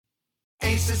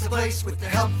Ace is the place with the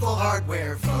helpful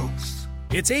hardware, folks.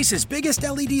 It's Ace's biggest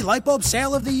LED light bulb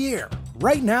sale of the year.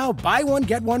 Right now, buy one,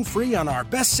 get one free on our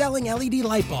best-selling LED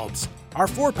light bulbs. Our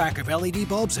 4-pack of LED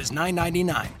bulbs is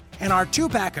 $9.99, and our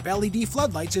 2-pack of LED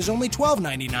floodlights is only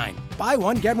 $12.99. Buy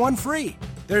one, get one free.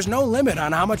 There's no limit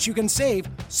on how much you can save,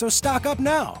 so stock up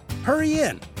now. Hurry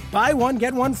in. Buy one,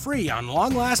 get one free on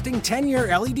long-lasting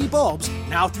 10-year LED bulbs,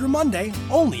 now through Monday,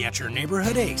 only at your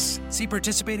neighborhood Ace. See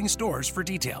participating stores for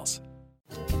details.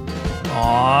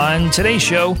 On today's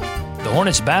show, the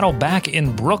Hornets battle back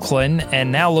in Brooklyn and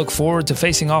now look forward to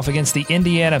facing off against the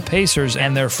Indiana Pacers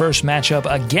and their first matchup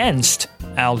against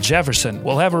Al Jefferson.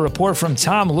 We'll have a report from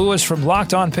Tom Lewis from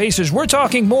Locked On Pacers. We're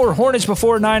talking more Hornets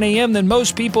before 9 a.m. than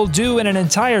most people do in an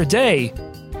entire day.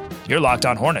 You're Locked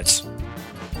On Hornets.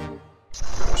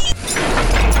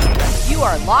 You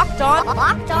are Locked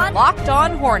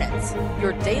On Hornets,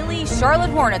 your daily Charlotte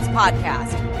Hornets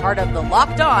podcast, part of the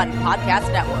Locked On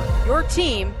Podcast Network, your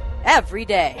team every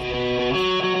day.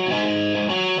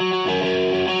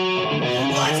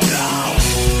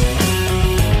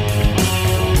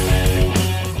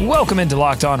 Welcome into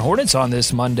Locked On Hornets on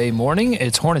this Monday morning.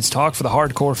 It's Hornets Talk for the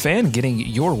hardcore fan, getting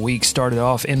your week started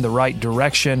off in the right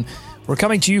direction. We're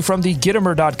coming to you from the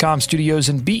Gittimer.com studios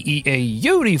in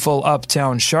beautiful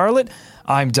uptown Charlotte.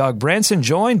 I'm Doug Branson,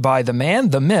 joined by the man,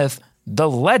 the myth, the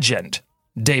legend,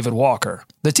 David Walker,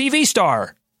 the TV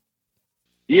star.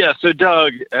 Yeah, so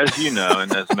Doug, as you know,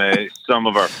 and as may some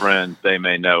of our friends, they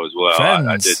may know as well,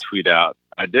 I did tweet out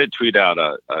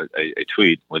a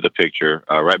tweet with a picture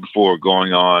right before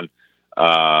going on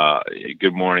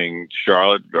Good Morning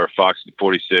Charlotte or Fox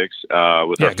 46 with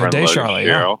our friend Logan Charlotte,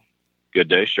 Sherrill. Yeah. Good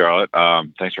day, Charlotte.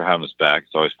 Thanks for having us back.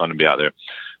 It's always fun to be out there.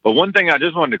 But one thing I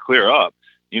just wanted to clear up,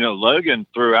 Logan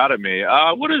threw out at me,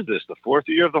 what is this, the fourth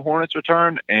year of the Hornets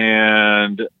return?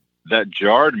 And that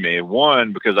jarred me.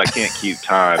 One, because I can't keep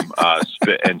time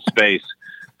and space.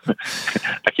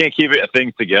 I can't keep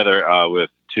things together with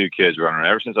two kids running.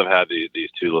 Ever since I've had these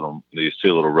two little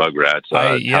rugrats,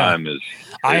 time is.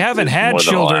 I haven't had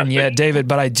children yet, David,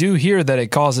 but I do hear that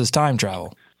it causes time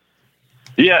travel.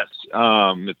 Yes,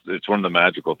 it's one of the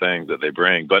magical things that they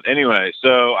bring. But anyway,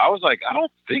 so I was like, I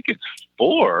don't think it's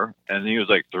 4, and he was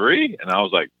like 3, and I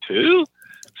was like 2.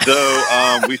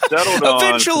 So we settled on.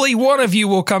 Eventually, one of you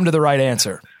will come to the right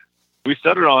answer. We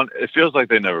settled on. It feels like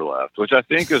they never left, which I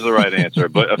think is the right answer.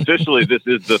 But officially, this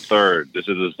is the third. This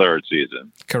is the third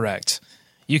season. Correct.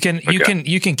 You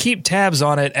can keep tabs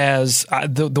on it as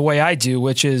the way I do,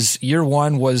 which is year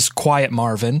 1 was Quiet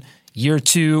Marvin, year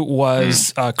 2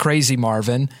 was Crazy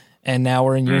Marvin, and now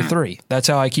we're in year 3. That's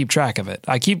how I keep track of it.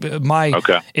 I keep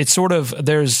It's sort of,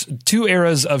 there's 2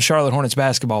 eras of Charlotte Hornets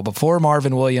basketball, before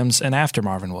Marvin Williams and after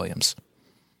Marvin Williams.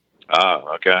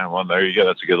 Okay. Well, there you go.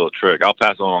 That's a good little trick. I'll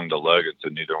pass along to Logan so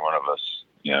neither one of us,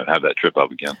 have that trip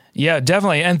up again. Yeah,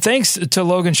 definitely. And thanks to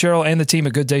Logan Sherrill and the team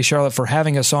at Good Day Charlotte for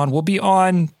having us on. We'll be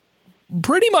on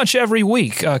pretty much every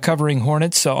week covering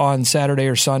Hornets on Saturday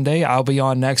or Sunday. I'll be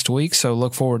on next week, so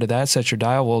look forward to that. Set your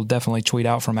dial. We'll definitely tweet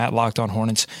out from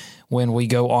 @LockedOnHornets when we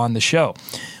go on the show.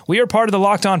 We are part of the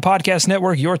Locked On Podcast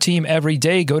Network, your team every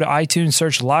day. Go to iTunes,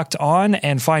 search Locked On,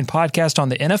 and find podcasts on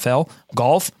the NFL,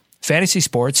 golf, fantasy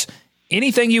sports,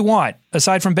 anything you want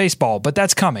aside from baseball, but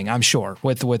that's coming, I'm sure.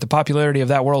 With the popularity of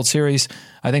that World Series,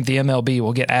 I think the MLB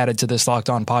will get added to this Locked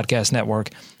On Podcast Network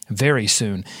very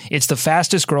soon. It's the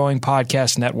fastest growing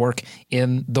podcast network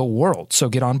in the world, so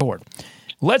get on board.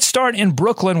 Let's start in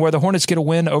Brooklyn, where the Hornets get a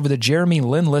win over the Jeremy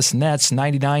Lin-less Nets,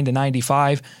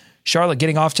 99-95. Charlotte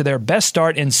getting off to their best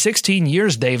start in 16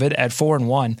 years, David, at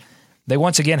 4-1. They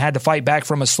once again had to fight back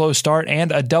from a slow start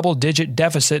and a double-digit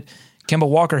deficit. Kemba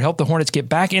Walker helped the Hornets get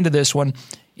back into this one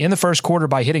in the first quarter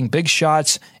by hitting big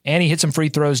shots, and he hit some free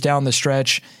throws down the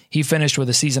stretch. He finished with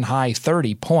a season-high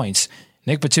 30 points.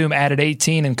 Nick Batum added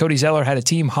 18, and Cody Zeller had a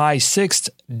team-high 6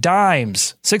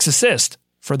 assists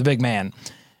for the big man.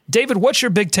 David, what's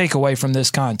your big takeaway from this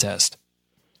contest?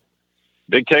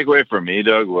 Big takeaway for me,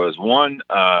 Doug, was one,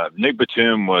 Nick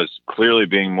Batum was clearly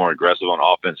being more aggressive on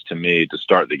offense to me to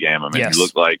start the game. I mean, He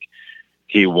looked like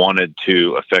he wanted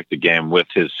to affect the game with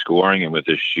his scoring and with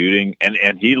his shooting,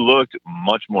 and he looked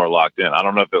much more locked in. I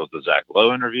don't know if it was the Zach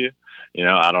Lowe interview.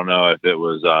 I don't know if it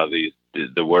was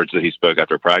the words that he spoke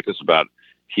after practice about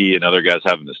he and other guys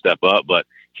having to step up, but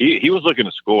he was looking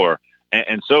to score,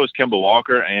 and so was Kemba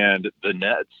Walker, and the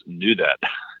Nets knew that.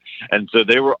 And so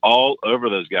they were all over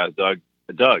those guys, Doug,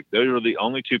 they were the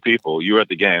only 2 people, you were at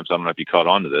the game, so I don't know if you caught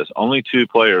on to this, only 2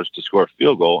 players to score a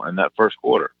field goal in that first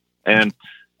quarter. And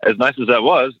as nice as that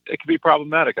was, it could be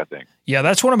problematic, I think. Yeah,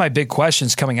 that's one of my big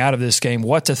questions coming out of this game,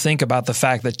 what to think about the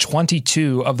fact that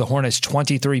 22 of the Hornets'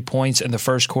 23 points in the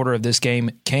first quarter of this game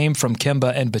came from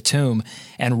Kemba and Batum.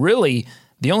 And really,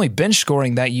 the only bench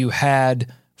scoring that you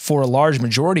had for a large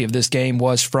majority of this game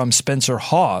was from Spencer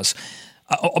Hawes.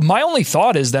 My only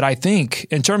thought is that I think,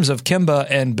 in terms of Kemba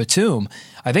and Batum,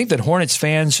 I think that Hornets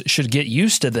fans should get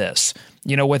used to this.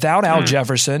 You know, without Al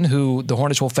Jefferson, who the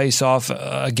Hornets will face off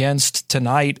against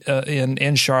tonight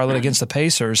in Charlotte against the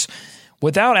Pacers,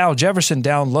 without Al Jefferson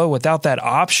down low, without that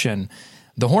option,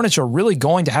 the Hornets are really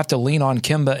going to have to lean on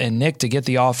Kemba and Nick to get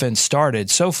the offense started.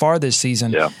 So far this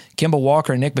season, Kemba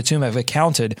Walker and Nick Batum have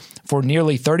accounted for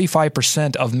nearly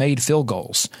 35% of made field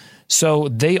goals. So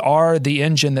they are the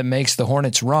engine that makes the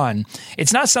Hornets run.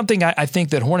 It's not something I think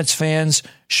that Hornets fans,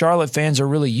 Charlotte fans are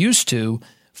really used to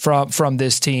from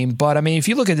this team. But, I mean, if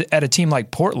you look at a team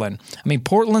like Portland, I mean,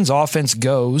 Portland's offense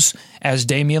goes as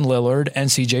Damian Lillard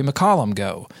and C.J. McCollum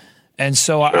go. And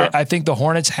so I think the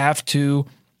Hornets have to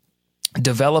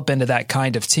develop into that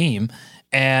kind of team.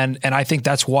 And I think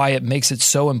that's why it makes it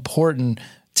so important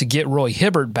to get Roy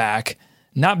Hibbert back,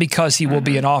 not because he will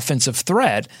be an offensive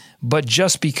threat, but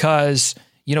just because,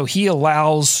 you know,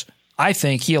 I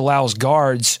think he allows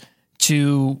guards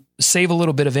to save a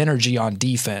little bit of energy on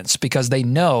defense because they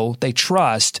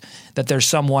trust that there's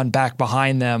someone back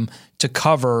behind them to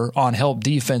cover on help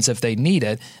defense if they need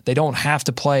it. They don't have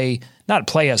to not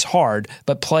play as hard,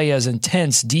 but play as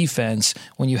intense defense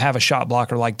when you have a shot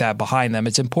blocker like that behind them.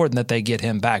 It's important that they get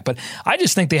him back. But I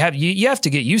just think you have to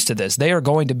get used to this. They are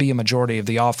going to be a majority of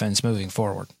the offense moving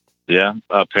forward. Yeah,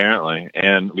 apparently.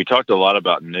 And we talked a lot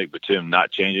about Nick Batum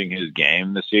not changing his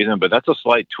game this season, but that's a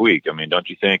slight tweak. I mean, don't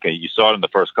you think? You saw it in the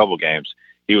first couple games.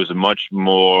 He was much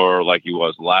more like he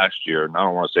was last year. And I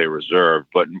don't want to say reserved,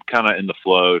 but kind of in the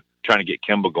flow, trying to get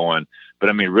Kemba going. But,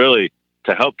 I mean, really,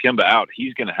 to help Kemba out,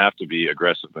 he's going to have to be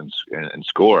aggressive and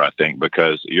score, I think,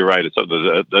 because you're right.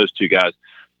 It's those two guys,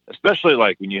 especially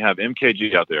like when you have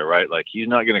MKG out there, right? Like he's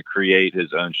not going to create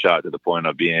his own shot to the point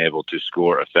of being able to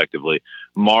score effectively.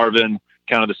 Marvin,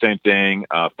 kind of the same thing.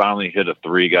 Finally hit a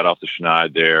three, got off the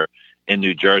schneid there in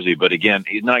New Jersey. But again,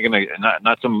 he's not going to,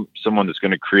 not someone that's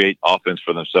going to create offense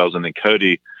for themselves. And then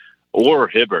Cody or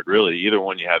Hibbert, really, either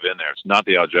one you have in there. It's not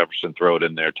the Al Jefferson throw it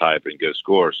in there type and go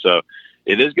score. So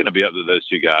it is going to be up to those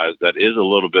two guys. That is a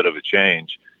little bit of a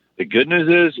change. The good news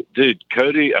is, dude,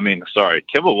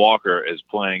 Kemba Walker is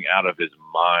playing out of his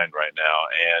mind right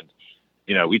now. And,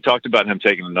 you know, we talked about him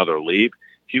taking another leap.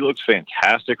 He looks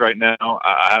fantastic right now.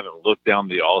 I haven't looked down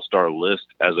the All-Star list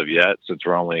as of yet since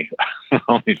we're only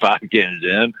 5 games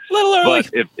in. A little early.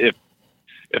 But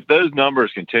if those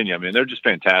numbers continue, I mean, they're just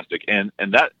fantastic. And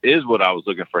that is what I was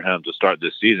looking for him to start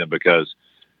this season because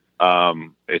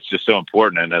it's just so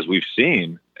important. And as we've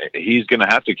seen, he's going to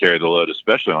have to carry the load,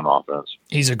 especially on offense.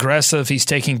 He's aggressive. He's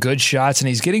taking good shots, and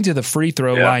he's getting to the free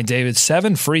throw line, David.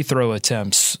 7 free throw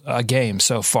attempts a game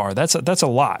so far. That's a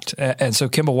lot. And so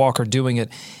Kemba Walker doing it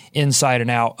inside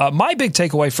and out. My big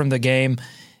takeaway from the game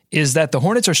is that the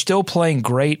Hornets are still playing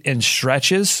great in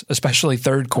stretches, especially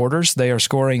third quarters. They are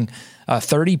scoring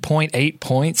 30.8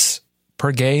 points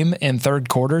per game in third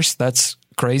quarters. That's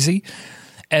crazy.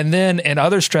 And then in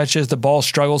other stretches, the ball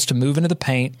struggles to move into the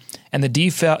paint, and the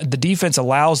defense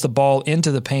allows the ball into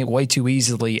the paint way too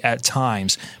easily at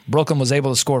times. Brooklyn was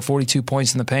able to score 42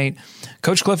 points in the paint.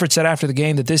 Coach Clifford said after the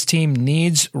game that this team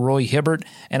needs Roy Hibbert,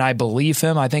 and I believe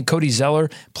him. I think Cody Zeller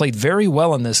played very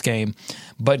well in this game,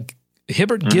 but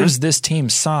Hibbert gives this team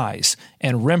size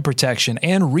and rim protection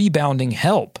and rebounding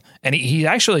help. And he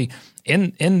actually,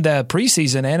 in the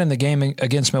preseason and in the game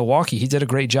against Milwaukee, he did a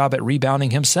great job at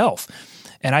rebounding himself.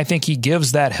 And I think he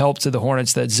gives that help to the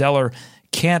Hornets that Zeller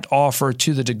can't offer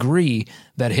to the degree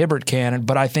that Hibbert can.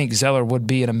 But I think Zeller would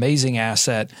be an amazing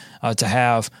asset to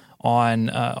have on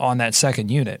that second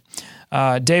unit.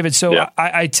 David, so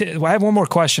I have one more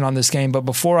question on this game, but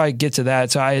before I get to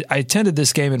that, so I attended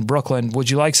this game in Brooklyn.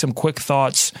 Would you like some quick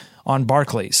thoughts on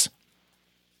Barclays?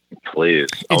 Please.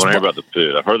 I want to hear about the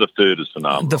food. I've heard the food is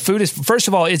phenomenal. The food is, first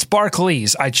of all, it's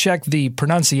Barclays. I checked the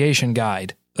pronunciation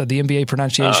guide. The NBA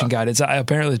pronunciation guide. It's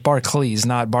apparently it's Barclays,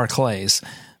 not Barclays.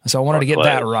 So I wanted to get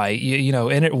that right. You know,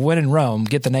 when in Rome,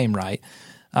 get the name right.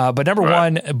 But number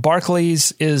one,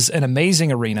 Barclays is an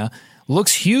amazing arena.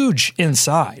 Looks huge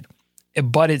inside,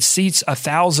 but it seats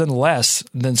 1,000 less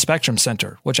than Spectrum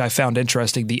Center, which I found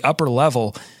interesting. The upper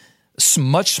level,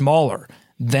 much smaller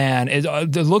than it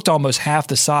looked almost half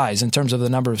the size in terms of the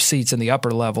number of seats in the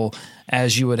upper level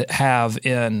as you would have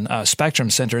in Spectrum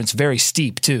Center. It's very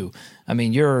steep too. I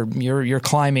mean, you're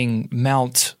climbing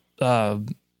Mount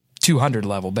 200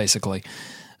 level basically.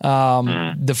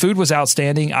 The food was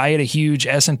outstanding. I ate a huge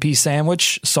S&P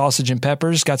sandwich, sausage and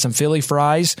peppers, got some Philly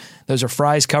fries. Those are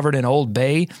fries covered in Old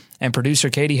Bay, and producer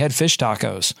Katie had fish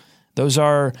tacos. Those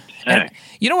are, and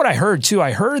you know what I heard too?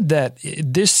 I heard that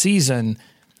this season,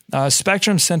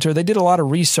 Spectrum Center, they did a lot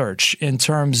of research in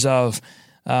terms of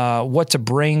what to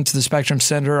bring to the Spectrum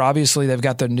Center. Obviously, they've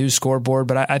got the new scoreboard,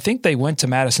 but I think they went to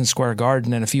Madison Square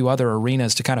Garden and a few other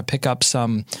arenas to kind of pick up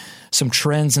some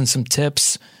trends and some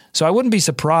tips. So I wouldn't be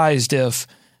surprised if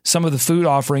some of the food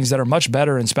offerings that are much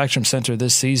better in Spectrum Center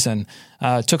this season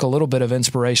took a little bit of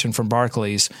inspiration from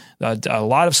Barclays. A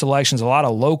lot of selections, a lot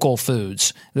of local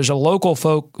foods. There's a local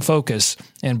focus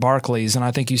in Barclays, and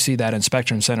I think you see that in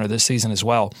Spectrum Center this season as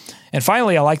well. And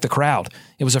finally, I like the crowd.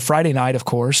 It was a Friday night, of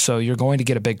course, so you're going to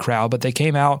get a big crowd, but they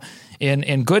came out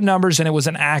in good numbers, and it was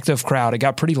an active crowd. It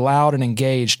got pretty loud and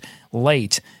engaged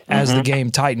late as the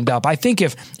game tightened up. I think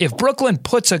if Brooklyn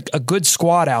puts a good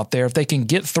squad out there, if they can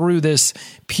get through this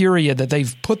period that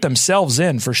they've put themselves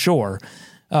in for sure,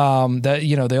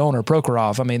 the owner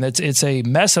Prokhorov, I mean, it's a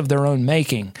mess of their own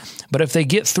making. But if they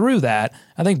get through that,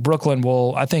 I think Brooklyn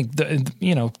will. I think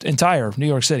entire New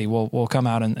York City will come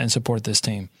out and support this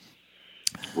team.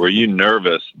 Were you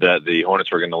nervous that the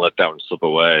Hornets were going to let that one slip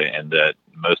away and that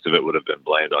most of it would have been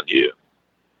blamed on you?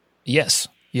 Yes,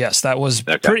 that was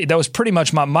pretty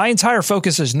much my entire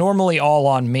focus is normally all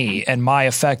on me and my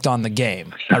effect on the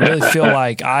game. I really feel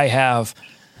like I have.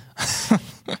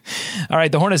 All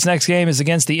right, the Hornets' next game is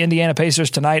against the Indiana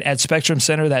Pacers tonight at Spectrum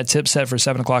Center. That tip set for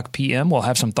 7:00 p.m. We'll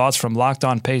have some thoughts from Locked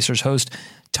On Pacers host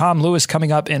Tom Lewis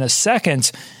coming up in a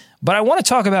second. But I want to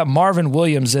talk about Marvin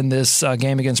Williams in this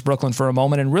game against Brooklyn for a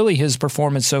moment and really his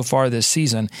performance so far this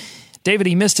season. David,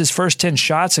 he missed his first 10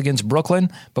 shots against Brooklyn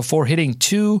before hitting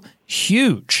 2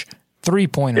 huge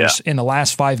three-pointers in the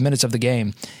last 5 minutes of the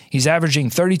game. He's averaging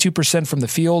 32% from the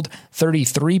field,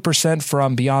 33%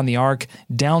 from beyond the arc,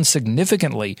 down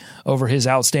significantly over his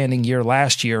outstanding year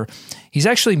last year. He's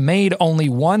actually made only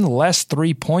one less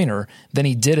three-pointer than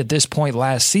he did at this point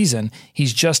last season.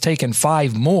 He's just taken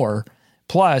 5 more.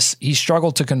 Plus, he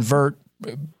struggled to convert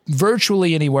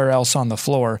virtually anywhere else on the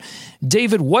floor.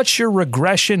 David, what's your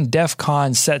regression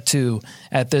DEFCON set to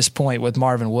at this point with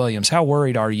Marvin Williams? How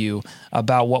worried are you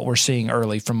about what we're seeing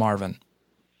early from Marvin?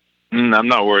 I'm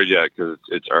not worried yet because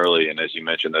it's early, and as you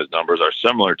mentioned, those numbers are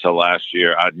similar to last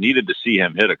year. I needed to see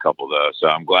him hit a couple, though, so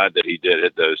I'm glad that he did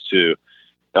hit those 2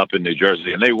 up in New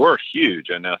Jersey, and they were huge,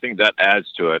 and I think that adds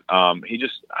to it. He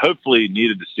just hopefully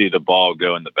needed to see the ball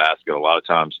go in the basket. A lot of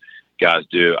times guys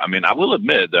do. I mean, I will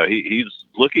admit, though, he's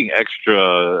looking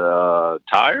extra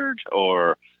tired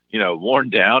or,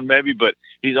 worn down maybe, but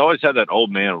he's always had that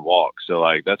old man walk. So,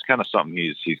 that's kind of something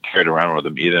he's carried around with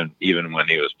him even when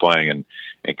he was playing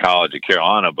in college at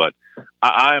Carolina. But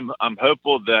I'm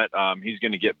hopeful that he's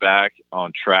going to get back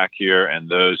on track here, and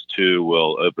those 2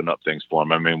 will open up things for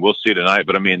him. I mean, we'll see tonight.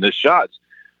 But, I mean, the shots,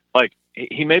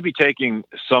 he may be taking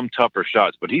some tougher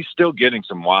shots, but he's still getting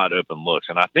some wide open looks.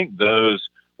 And I think those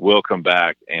will come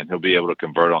back, and he'll be able to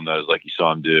convert on those like you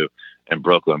saw him do in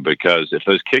Brooklyn, because if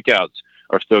those kickouts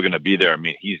are still going to be there, I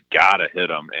mean, he's got to hit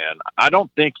them. And I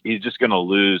don't think he's just going to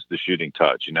lose the shooting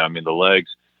touch. I mean, the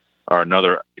legs are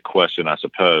another question, I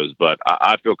suppose, but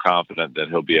I feel confident that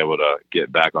he'll be able to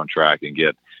get back on track and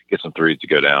get some threes to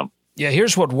go down. Yeah,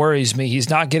 here's what worries me.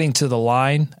 He's not getting to the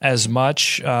line as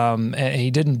much. And he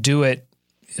didn't do it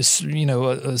a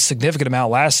significant amount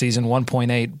last season,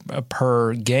 1.8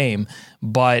 per game,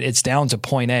 but it's down to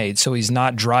 0.8, so he's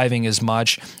not driving as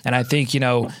much. And I think, you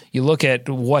look at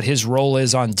what his role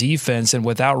is on defense, and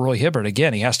without Roy Hibbert,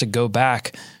 again, he has to go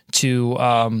back to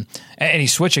and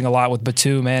he's switching a lot with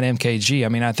Batum and MKG. I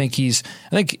mean, I think he's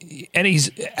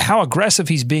how aggressive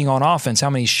he's being on offense, how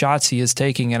many shots he is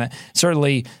taking, and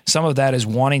certainly some of that is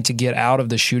wanting to get out of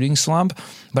the shooting slump.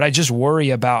 But I just worry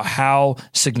about how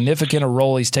significant a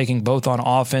role he's taking both on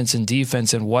offense and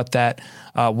defense, and what that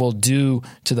will do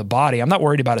to the body. I'm not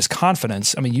worried about his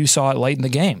confidence. I mean, you saw it late in the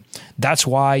game. That's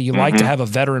why you like to have a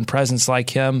veteran presence like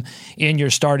him in your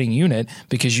starting unit,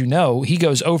 because he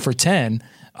goes 0 for 10.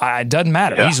 It doesn't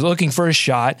matter. Yeah. He's looking for a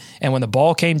shot, and when the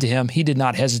ball came to him, he did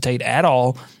not hesitate at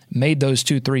all, made those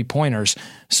 2 3-pointers.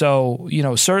 So,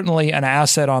 certainly an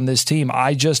asset on this team.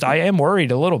 I am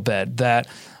worried a little bit that,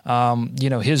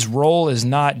 his role is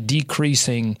not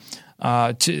decreasing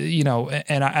and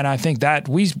I think that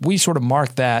we sort of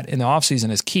mark that in the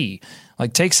offseason as key.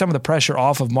 Take some of the pressure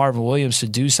off of Marvin Williams to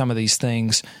do some of these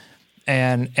things,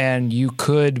 and you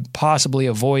could possibly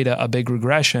avoid a big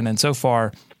regression. And so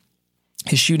far,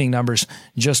 his shooting numbers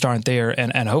just aren't there,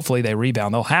 and hopefully they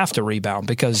rebound. They'll have to rebound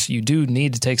because you do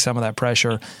need to take some of that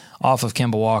pressure off of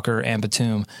Kemba Walker and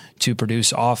Batum to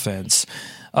produce offense.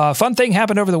 Fun thing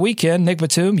happened over the weekend. Nick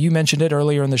Batum, you mentioned it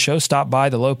earlier in the show, stopped by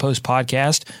the Low Post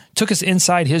podcast, took us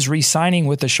inside his re-signing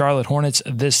with the Charlotte Hornets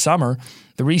this summer.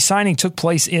 The re-signing took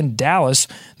place in Dallas.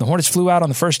 The Hornets flew out on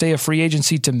the first day of free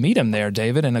agency to meet him there,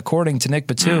 David, and according to Nick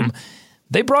Batum,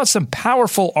 they brought some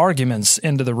powerful arguments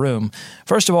into the room.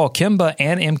 First of all, Kemba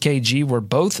and MKG were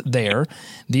both there.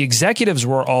 The executives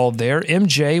were all there.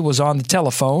 MJ was on the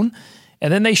telephone.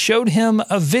 And then they showed him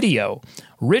a video.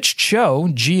 Rich Cho,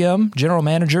 GM, general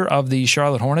manager of the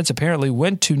Charlotte Hornets, apparently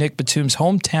went to Nick Batum's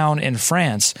hometown in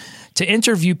France to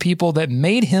interview people that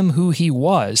made him who he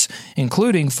was,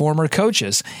 including former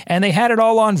coaches. And they had it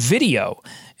all on video.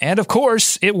 And of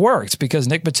course, it worked because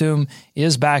Nick Batum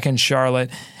is back in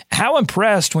Charlotte. How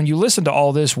impressed, when you listen to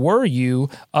all this, were you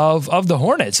of the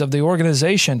Hornets, of the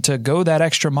organization, to go that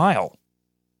extra mile?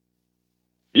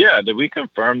 Yeah, did we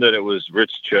confirm that it was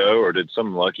Rich Cho, or did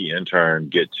some lucky intern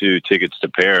get 2 tickets to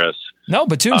Paris? No,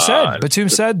 Batum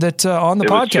said that on the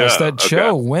podcast that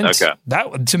Cho went. Okay.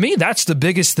 That, to me, that's the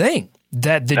biggest thing,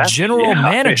 that the general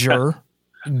manager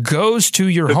goes to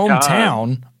your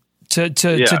hometown to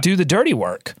do the dirty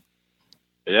work.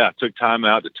 Yeah, took time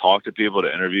out to talk to people,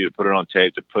 to interview, to put it on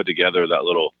tape, to put together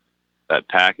that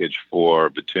package for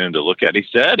Batum to look at. He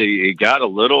said he got a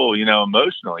little,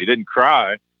 emotional. He didn't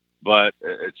cry, but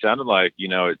it sounded like,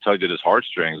 it tugged at his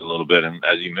heartstrings a little bit. And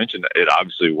as you mentioned, it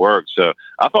obviously worked. So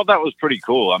I thought that was pretty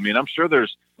cool. I mean, I'm sure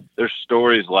there's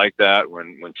stories like that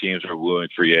when teams are wooing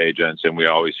free agents, and we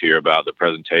always hear about the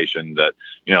presentation that,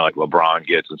 like LeBron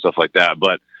gets and stuff like that.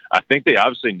 But I think they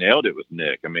obviously nailed it with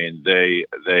Nick. I mean, they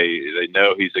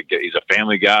know he's a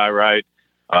family guy, right?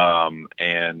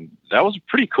 And that was a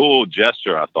pretty cool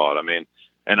gesture, I thought. I mean,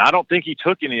 and I don't think he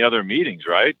took any other meetings,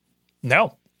 right?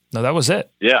 No, that was it.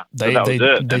 Yeah, that was it. They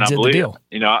and I did believe, the deal.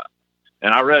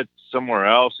 And I read somewhere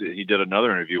else he did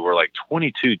another interview where like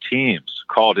 22 teams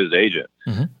called his agent,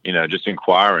 just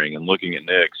inquiring and looking at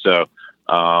Nick. So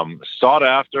sought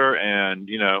after, and when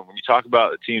you talk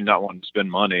about a team not wanting to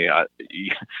spend money,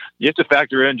 you have to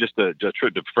factor in just the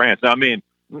trip to France. Now, I mean,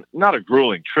 not a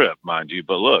grueling trip, mind you,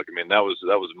 but look, I mean, that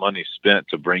was money spent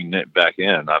to bring Nick back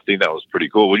in. I think that was pretty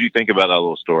cool. What do you think about that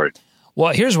little story?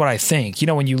 Well, here's what I think.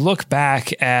 When you look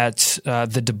back at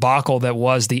the debacle that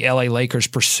was the LA Lakers'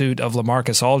 pursuit of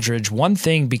LaMarcus Aldridge, one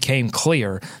thing became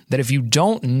clear, that if you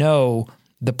don't know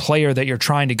the player that you're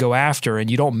trying to go after and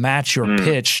you don't match your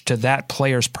pitch to that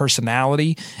player's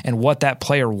personality and what that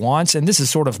player wants, and this is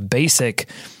sort of basic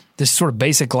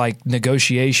like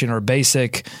negotiation or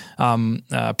basic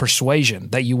persuasion,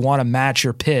 that you want to match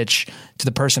your pitch to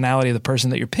the personality of the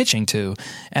person that you're pitching to.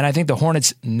 And I think the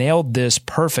Hornets nailed this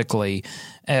perfectly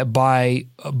by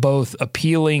both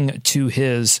appealing to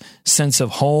his sense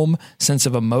of home, sense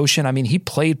of emotion. I mean, he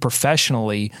played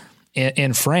professionally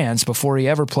in France before he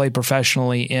ever played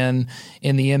professionally in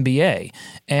the NBA.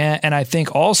 And I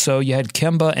think also you had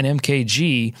Kemba and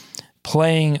MKG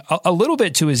playing a little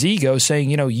bit to his ego, saying,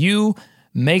 you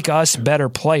make us better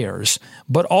players,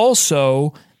 but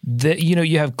also that,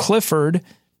 you have Clifford,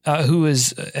 who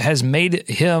has made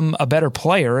him a better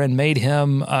player and made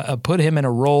him put him in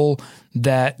a role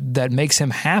that makes him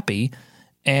happy.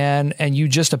 And you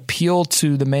just appeal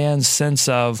to the man's sense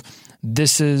of,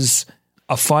 this is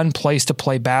a fun place to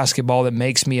play basketball that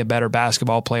makes me a better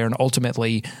basketball player. And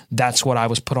ultimately, that's what I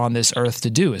was put on this earth to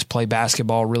do, is play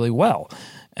basketball really well.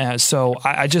 So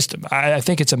I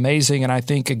think it's amazing. And I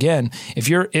think, again, if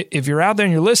you're out there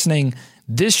and you're listening,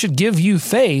 this should give you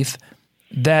faith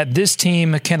that this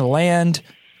team can land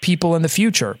people in the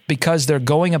future, because they're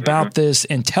going about this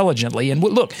intelligently. And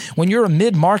look, when you're a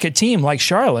mid-market team like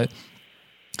Charlotte,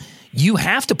 you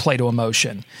have to play to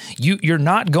emotion. You're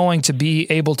not going to be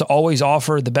able to always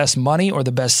offer the best money or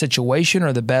the best situation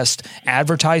or the best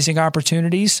advertising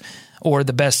opportunities or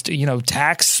the best,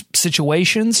 tax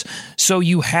situations. So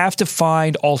you have to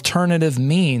find alternative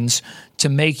means to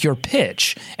make your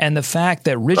pitch. And the fact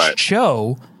that Rich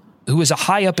Cho, who is a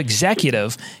high up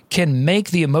executive, can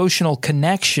make the emotional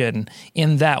connection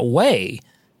in that way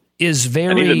is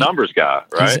very. And he's a numbers guy,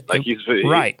 right? He's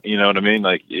right. You know what I mean?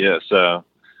 So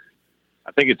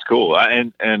I think it's cool.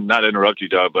 And not to interrupt you,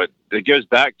 Doug, but it goes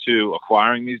back to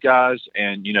acquiring these guys.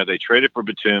 And, they traded for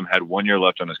Batum, had 1 year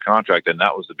left on his contract, and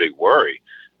that was the big worry,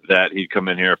 that he'd come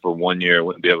in here for 1 year,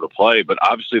 wouldn't be able to play. But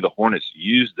obviously the Hornets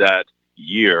used that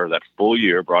full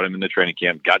year, brought him into training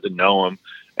camp, got to know him,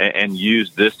 and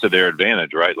use this to their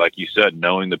advantage, right? Like you said,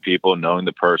 knowing the people, knowing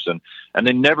the person, and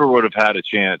they never would have had a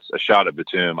shot at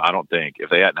Batum, I don't think, if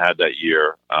they hadn't had that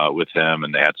year with him,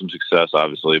 and they had some success,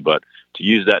 obviously, but to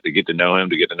use that to get to know him,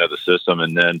 to get to know the system,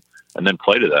 and then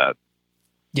play to that.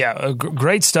 Yeah,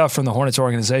 great stuff from the Hornets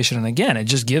organization. And again, it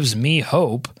just gives me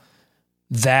hope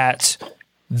that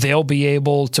they'll be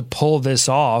able to pull this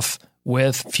off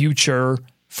with future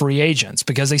free agents,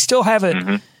 because they still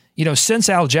haven't, since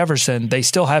Al Jefferson, they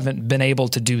still haven't been able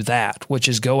to do that, which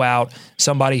is go out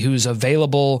somebody who's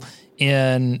available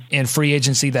in free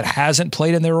agency that hasn't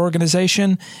played in their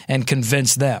organization and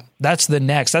convince them. That's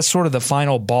sort of the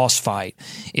final boss fight,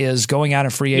 is going out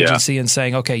in free agency and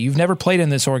saying, okay, you've never played in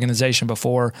this organization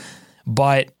before,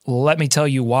 but let me tell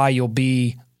you why you'll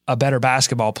be a better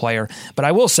basketball player. But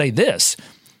I will say this,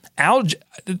 I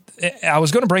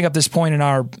was going to bring up this point in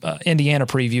our Indiana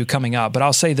preview coming up, but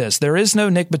I'll say this. There is no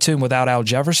Nick Batum without Al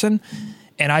Jefferson,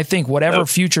 and I think whatever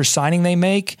future signing they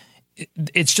make,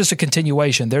 it's just a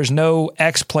continuation. There's no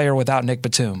X player without Nick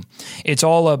Batum. It's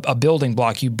all a building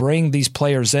block. You bring these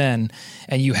players in,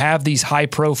 and you have these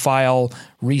high-profile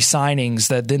re-signings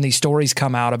that then these stories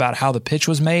come out about how the pitch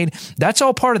was made. That's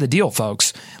all part of the deal,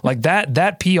 folks. Like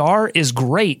that PR is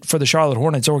great for the Charlotte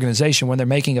Hornets organization when they're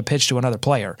making a pitch to another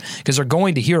player, because they're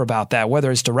going to hear about that, whether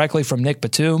it's directly from Nick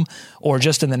Batum or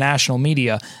just in the national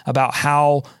media, about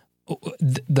how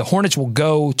the Hornets will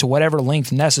go to whatever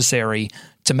length necessary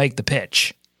to make the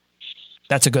pitch.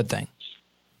 That's a good thing.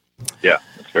 Yeah,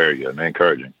 that's very good and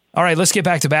encouraging. All right, let's get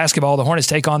back to basketball. The Hornets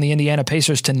take on the Indiana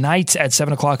Pacers tonight at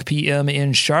 7:00 p.m.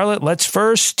 in Charlotte. Let's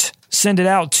first send it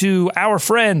out to our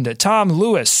friend Tom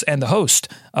Lewis and the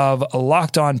host of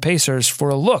Locked On Pacers for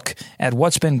a look at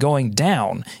what's been going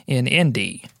down in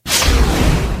Indy.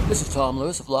 This is Tom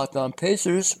Lewis of Locked On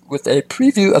Pacers with a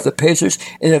preview of the Pacers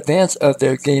in advance of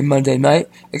their game Monday night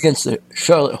against the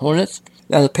Charlotte Hornets.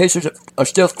 Now, the Pacers are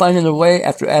still finding their way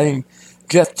after adding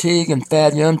Jeff Teague and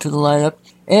Thad Young to the lineup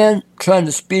and trying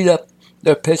to speed up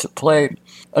their pace of play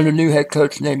under new head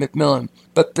coach Nate McMillan.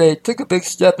 But they took a big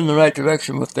step in the right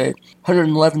direction with a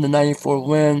 111-94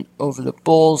 win over the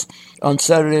Bulls on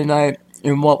Saturday night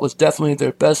in what was definitely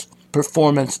their best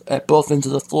performance at both ends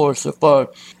of the floor so far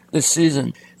this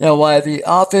season. Now, while the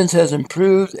offense has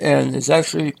improved and is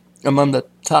actually among the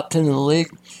top 10 in the league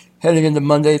heading into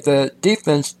Monday, the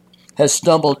defense has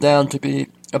stumbled down to be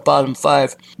a bottom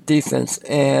 5 defense,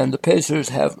 and the Pacers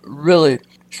have really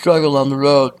struggled on the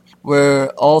road, where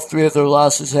all 3 of their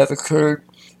losses have occurred,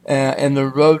 and the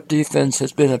road defense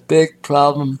has been a big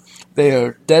problem. They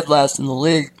are dead last in the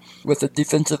league with a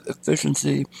defensive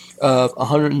efficiency of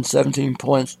 117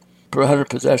 points per 100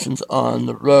 possessions on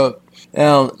the road.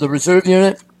 Now, the reserve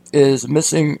unit is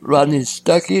missing Rodney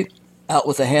Stuckey, out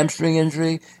with a hamstring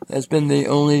injury. Has been the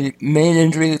only main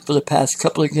injury for the past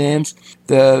couple of games.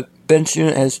 The bench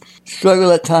unit has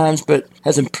struggled at times, but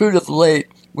has improved of late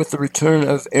with the return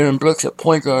of Aaron Brooks at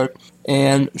point guard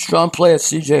and strong play of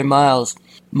C.J. Miles.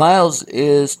 Miles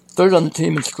is third on the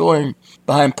team in scoring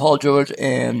behind Paul George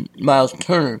and Miles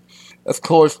Turner. Of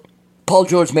course, Paul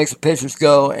George makes the Pacers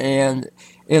go, and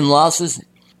in losses,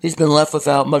 he's been left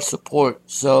without much support.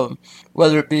 So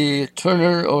whether it be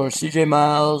Turner or C.J.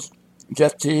 Miles,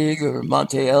 Jeff Teague or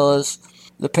Monte Ellis,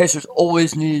 the Pacers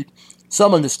always need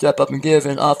someone to step up and give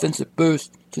an offensive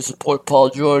boost to support Paul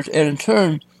George, and in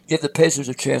turn, give the Pacers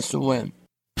a chance to win.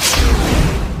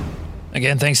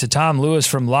 Again, thanks to Tom Lewis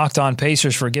from Locked On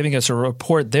Pacers for giving us a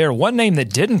report there. One name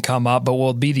that didn't come up, but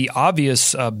will be the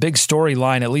obvious big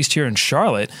storyline, at least here in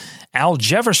Charlotte, Al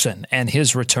Jefferson and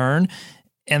his return,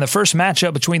 and the first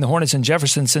matchup between the Hornets and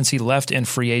Jefferson since he left in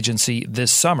free agency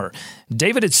this summer.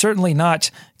 David, it's certainly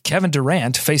not Kevin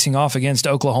Durant facing off against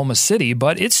Oklahoma City,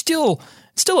 but it's still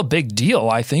a big deal,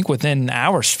 I think, within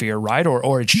our sphere, right?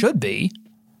 Or it should be.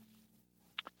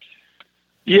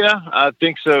 Yeah, I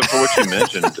think so. For what you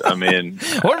mentioned, I mean,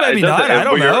 or maybe not. I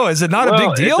don't know. Is it not a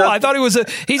big deal? I thought he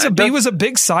was a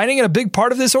big signing and a big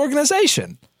part of this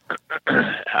organization.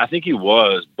 I think he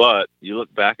was, but you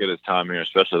look back at his time here,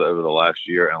 especially over the last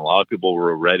year, and a lot of people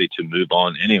were ready to move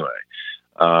on anyway.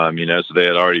 So they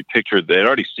had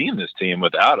already seen this team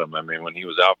without him. I mean, when he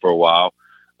was out for a while,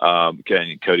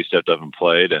 Cody stepped up and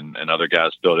played, and other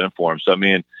guys filled in for him. So, I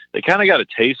mean, they kind of got a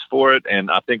taste for it, and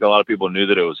I think a lot of people knew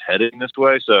that it was heading this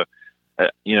way. So,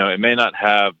 it may not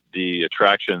have the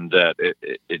attraction that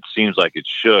it seems like it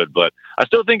should, but I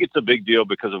still think it's a big deal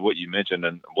because of what you mentioned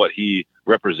and what he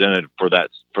represented for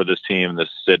this team, this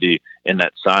city, in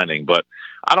that signing. But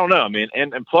I don't know. I mean,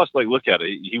 and plus, like, look at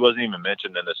it. He wasn't even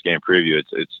mentioned in this game preview.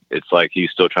 It's like he's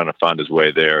still trying to find his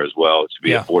way there as well to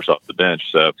be a force off the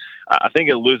bench. So I think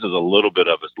it loses a little bit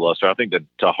of its luster. I think that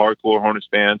to hardcore Hornets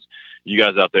fans, you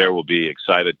guys out there will be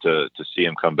excited to see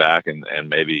him come back and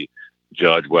maybe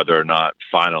judge whether or not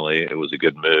finally it was a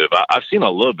good move. I've seen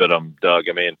a little bit of him, Doug.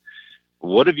 I mean,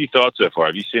 what have you thought so far?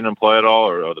 Have you seen him play at all,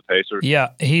 or the Pacers? Yeah,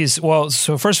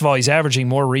 so first of all, he's averaging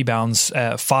more rebounds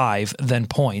at 5 than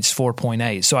points,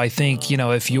 4.8. So I think,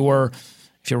 if you're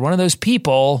one of those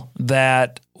people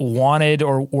that wanted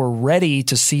or were ready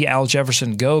to see Al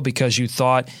Jefferson go because you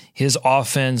thought his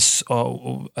offensive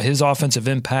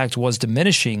impact was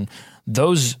diminishing,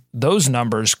 those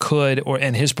numbers could,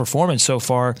 and his performance so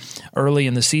far early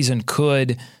in the season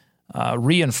could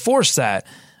reinforce that.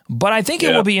 But I think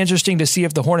it will be interesting to see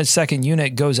if the Hornets' second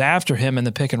unit goes after him in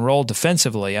the pick and roll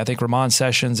defensively. I think Ramon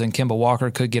Sessions and Kemba Walker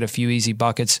could get a few easy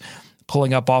buckets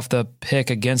pulling up off the pick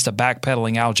against a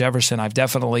backpedaling Al Jefferson. I've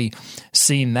definitely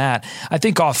seen that. I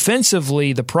think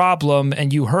offensively, the problem,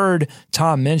 and you heard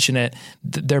Tom mention it,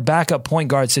 their backup point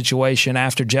guard situation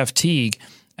after Jeff Teague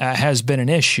has been an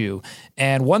issue.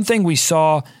 And one thing we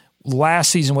saw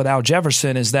last season with Al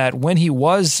Jefferson is that when he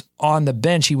was on the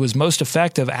bench, he was most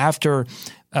effective after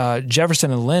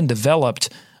Jefferson and Lynn developed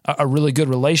a really good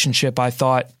relationship, I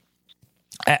thought,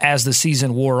 as the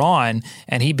season wore on,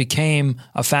 and he became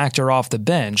a factor off the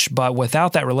bench. But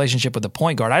without that relationship with the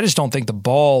point guard, I just don't think the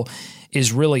ball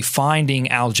is really finding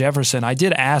Al Jefferson. I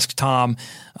did ask Tom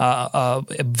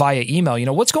via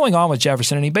email, what's going on with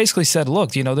Jefferson? And he basically said,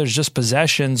 look, there's just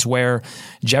possessions where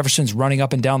Jefferson's running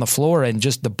up and down the floor and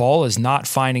just the ball is not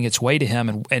finding its way to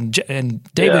him. And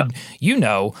David,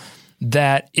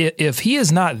 that if he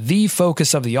is not the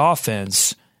focus of the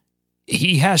offense,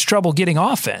 he has trouble getting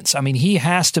offense. I mean, he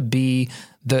has to be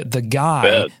the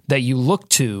guy that you look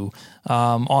to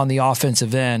on the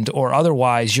offensive end, or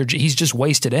otherwise he's just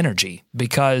wasted energy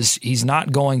because he's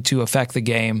not going to affect the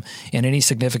game in any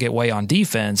significant way on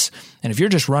defense. And if you're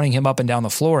just running him up and down the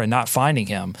floor and not finding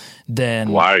him,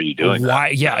 then why are you doing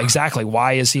that? Yeah, exactly.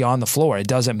 Why is he on the floor? It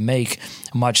doesn't make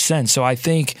much sense. So I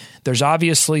think there's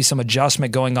obviously some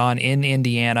adjustment going on in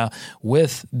Indiana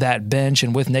with that bench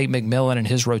and with Nate McMillan and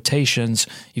his rotations.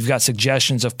 You've got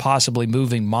suggestions of possibly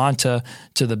moving Monta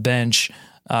to the bench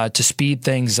to speed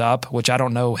things up, which I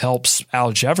don't know helps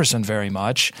Al Jefferson very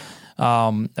much,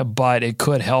 but it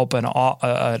could help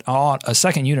a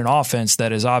second unit offense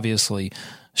that is obviously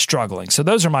struggling. So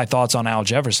those are my thoughts on Al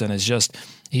Jefferson. Is just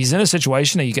he's in a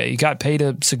situation that you got paid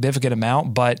a significant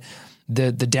amount, but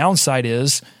the downside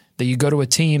is that you go to a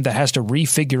team that has to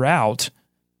refigure out.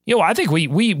 I think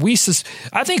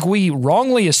we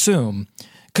wrongly assume.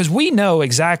 Because we know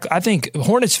exactly, I think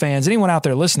Hornets fans, anyone out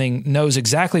there listening, knows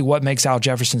exactly what makes Al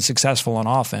Jefferson successful on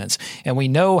offense. And we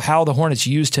know how the Hornets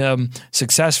used him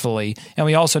successfully, and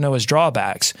we also know his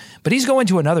drawbacks. But he's going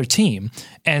to another team,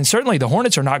 and certainly the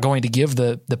Hornets are not going to give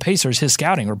the Pacers his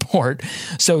scouting report.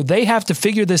 So they have to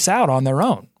figure this out on their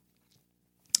own.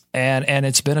 And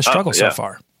it's been a struggle so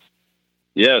far.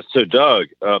 Yeah, so Doug,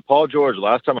 Paul George,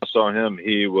 last time I saw him,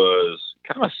 he was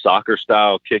kind of soccer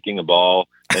style kicking a ball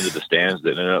into the stands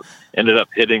that ended up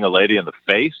hitting a lady in the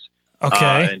face.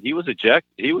 Okay. And he was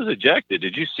ejected.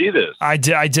 Did you see this? I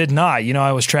did not.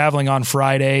 I was traveling on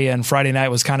Friday, and Friday night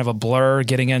was kind of a blur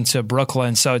getting into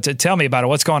Brooklyn. So tell me about it.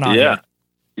 What's going on here?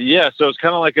 Yeah, so it's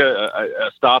kind of like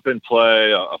a stop and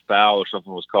play, a foul or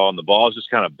something was called, and the ball is just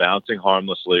kind of bouncing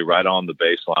harmlessly right on the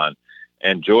baseline.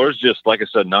 And George just, like I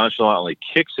said, nonchalantly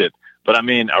kicks it. But, I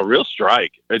mean, a real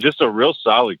strike, just a real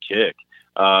solid kick.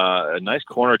 A nice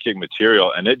corner kick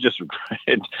material, and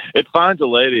it finds a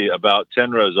lady about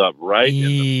 10 rows up right in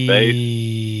the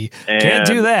face. And can't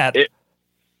do that.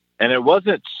 And it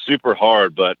wasn't super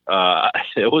hard, but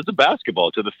it was a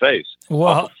basketball to the face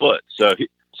off the foot.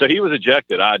 So he was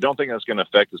ejected. I don't think that's going to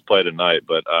affect his play tonight,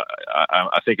 but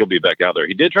I think he'll be back out there.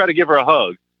 He did try to give her a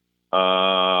hug.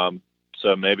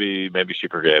 So maybe she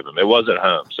forgave him. It was at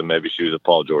home, so maybe she was a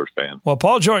Paul George fan. Well,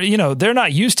 Paul George, they're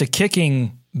not used to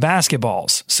kicking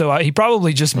basketballs, so he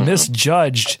probably just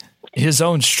misjudged his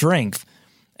own strength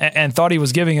and thought he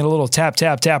was giving it a little tap,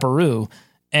 tap, taparoo,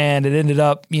 and it ended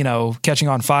up, catching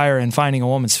on fire and finding a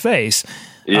woman's face.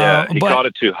 Yeah, he caught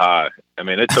it too high. I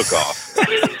mean, it took off.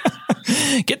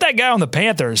 Get that guy on the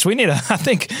Panthers. We need I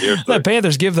think the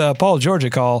Panthers give the Paul George a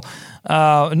call.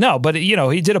 No, but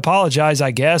he did apologize,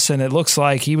 I guess, and it looks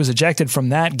like he was ejected from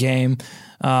that game.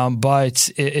 But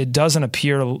it doesn't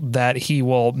appear that he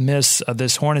will miss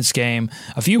this Hornets game.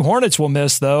 A few Hornets will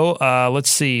miss, though. Let's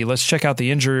see. Let's check out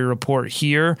the injury report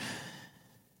here.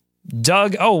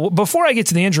 Doug, before I get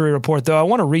to the injury report, though, I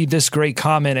want to read this great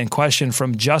comment and question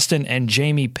from Justin and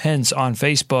Jamie Pence on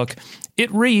Facebook.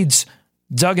 It reads,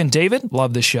 Doug and David,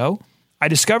 love the show. I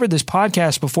discovered this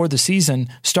podcast before the season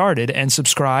started and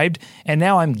subscribed, and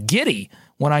now I'm giddy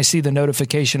when I see the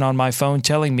notification on my phone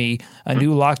telling me a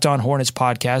new Locked On Hornets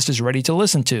podcast is ready to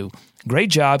listen to.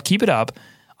 Great job. Keep it up.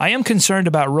 I am concerned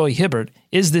about Roy Hibbert.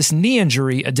 Is this knee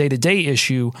injury a day-to-day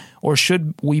issue, or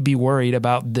should we be worried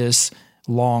about this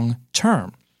long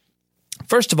term?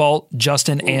 First of all,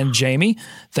 Justin and Jamie,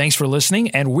 thanks for listening,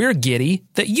 and we're giddy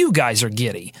that you guys are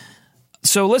giddy.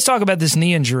 So let's talk about this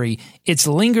knee injury. It's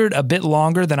lingered a bit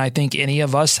longer than I think any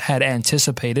of us had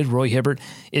anticipated. Roy Hibbert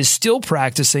is still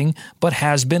practicing, but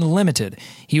has been limited.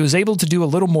 He was able to do a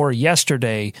little more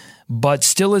yesterday, but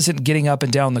still isn't getting up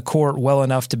and down the court well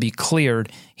enough to be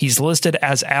cleared. He's listed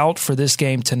as out for this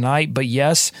game tonight, but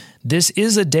yes, this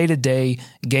is a day-to-day,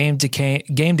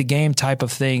 game-to-game type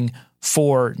of thing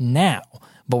for now.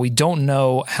 But we don't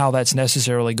know how that's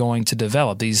necessarily going to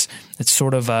develop. It's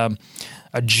sort of a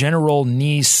general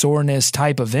knee soreness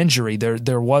type of injury.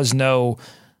 There was no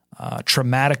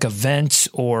traumatic event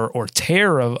or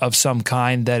tear of some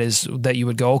kind that you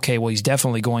would go, okay, well, he's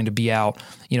definitely going to be out,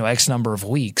 X number of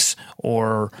weeks,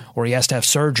 or he has to have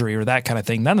surgery or that kind of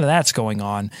thing. None of that's going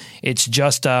on. It's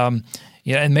just and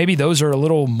maybe those are a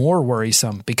little more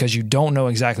worrisome because you don't know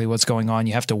exactly what's going on.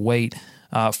 You have to wait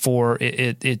for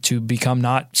it to become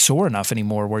not sore enough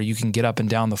anymore where you can get up and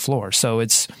down the floor. So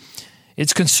it's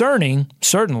concerning,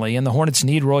 certainly, and the Hornets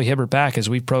need Roy Hibbert back as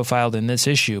we've profiled in this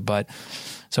issue, but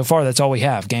so far that's all we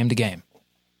have, game to game.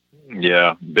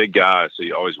 Yeah, big guy, so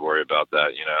you always worry about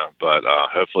that, but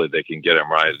hopefully they can get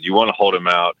him right. You want to hold him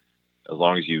out as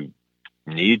long as you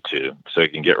need to so he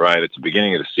can get right at the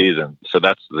beginning of the season. So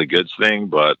that's the good thing,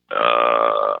 but,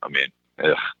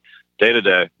 day to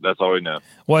day, that's all we know.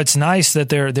 Well, it's nice that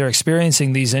they're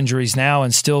experiencing these injuries now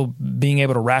and still being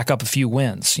able to rack up a few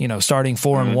wins. Starting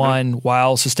 4-1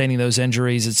 while sustaining those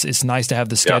injuries. It's nice to have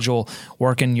the schedule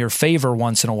work in your favor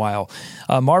once in a while.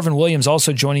 Marvin Williams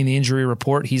also joining the injury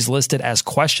report. He's listed as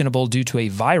questionable due to a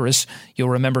virus. You'll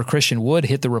remember Christian Wood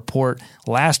hit the report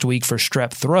last week for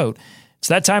strep throat. It's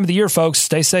that time of the year, folks.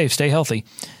 Stay safe, stay healthy.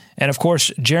 And, of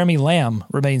course, Jeremy Lamb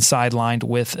remains sidelined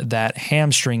with that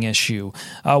hamstring issue.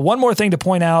 One more thing to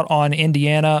point out on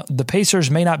Indiana, the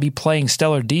Pacers may not be playing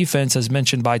stellar defense, as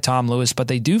mentioned by Tom Lewis, but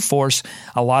they do force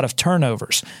a lot of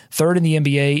turnovers. Third in the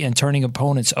NBA in turning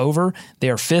opponents over.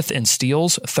 They are fifth in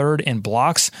steals, third in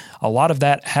blocks. A lot of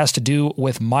that has to do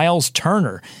with Miles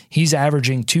Turner. He's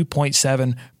averaging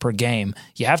 2.7 per game.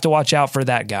 You have to watch out for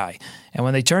that guy. And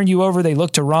when they turn you over, they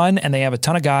look to run, and they have a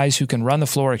ton of guys who can run the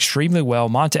floor extremely well.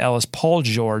 Monta Ellis, Paul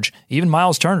George, even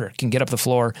Miles Turner can get up the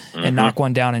floor and knock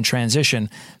one down in transition.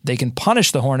 They can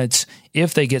punish the Hornets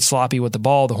if they get sloppy with the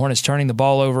ball. The Hornets turning the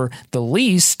ball over the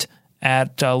least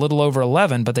at a little over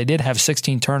 11, but they did have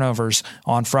 16 turnovers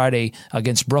on Friday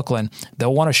against Brooklyn.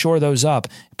 They'll want to shore those up,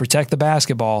 protect the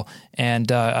basketball, and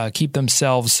keep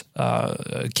themselves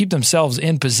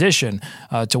in position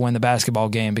to win the basketball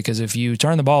game. Because if you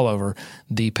turn the ball over,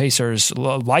 the Pacers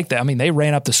like that. I mean, they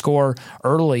ran up the score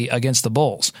early against the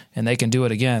Bulls, and they can do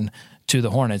it again to the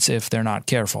Hornets if they're not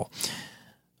careful.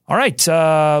 All right,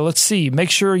 let's see. Make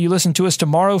sure you listen to us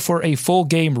tomorrow for a full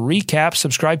game recap.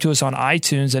 Subscribe to us on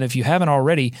iTunes, and if you haven't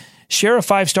already, share a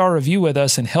 5-star review with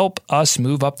us and help us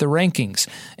move up the rankings.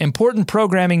 Important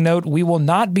programming note, we will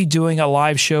not be doing a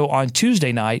live show on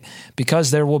Tuesday night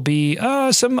because there will be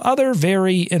some other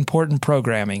very important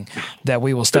programming that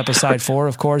we will step aside for.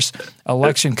 Of course,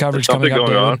 election coverage coming up.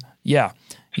 On? Yeah.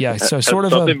 So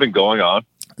something been going on.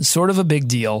 Sort of a big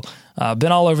deal.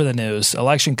 Been all over the news.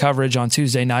 Election coverage on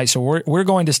Tuesday night. So we're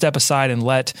going to step aside and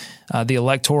let the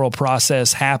electoral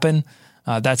process happen.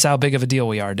 That's how big of a deal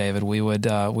we are, David. We would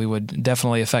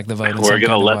definitely affect the vote. We're going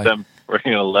to let them. We're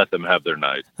going to let them have their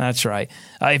night. That's right.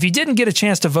 If you didn't get a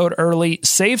chance to vote early,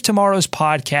 save tomorrow's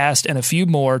podcast and a few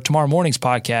more, tomorrow morning's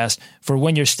podcast, for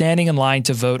when you're standing in line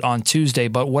to vote on Tuesday.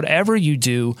 But whatever you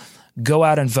do, go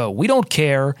out and vote. We don't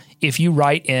care if you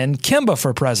write in Kemba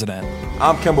for president.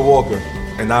 I'm Kemba Walker,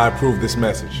 and I approve this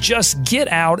message. Just get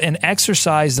out and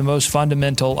exercise the most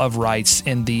fundamental of rights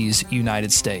in these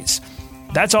United States.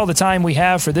 That's all the time we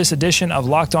have for this edition of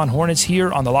Locked On Hornets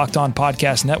here on the Locked On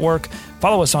Podcast Network.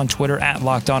 Follow us on Twitter at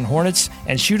Locked On Hornets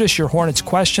and shoot us your Hornets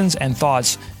questions and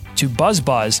thoughts to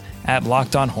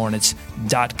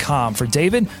buzzbuzz@lockedonhornets.com. For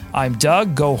David, I'm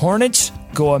Doug. Go Hornets.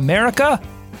 Go America.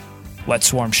 Let's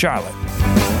swarm Charlotte.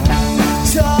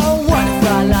 So what if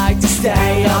I like to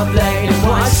stay up late and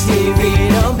watch TV?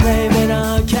 Don't blame it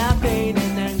on caffeine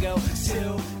and then go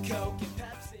to Coke and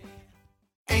Pepsi.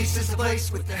 Ace is the place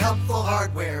place with the helpful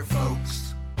hardware,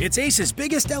 folks. It's Ace's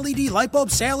biggest LED light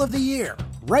bulb sale of the year.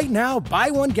 Right now, buy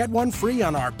one, get one free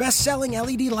on our best-selling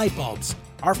LED light bulbs.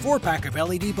 Our 4-pack of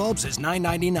LED bulbs is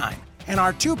 $9.99, and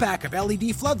our 2-pack of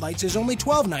LED floodlights is only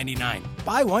 $12.99.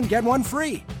 Buy one, get one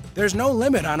free. There's no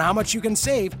limit on how much you can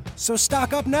save, so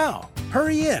stock up now.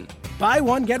 Hurry in. Buy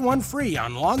one, get one free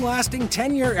on long-lasting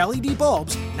 10-year LED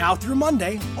bulbs now through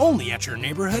Monday, only at your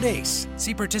neighborhood Ace.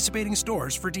 See participating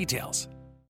stores for details.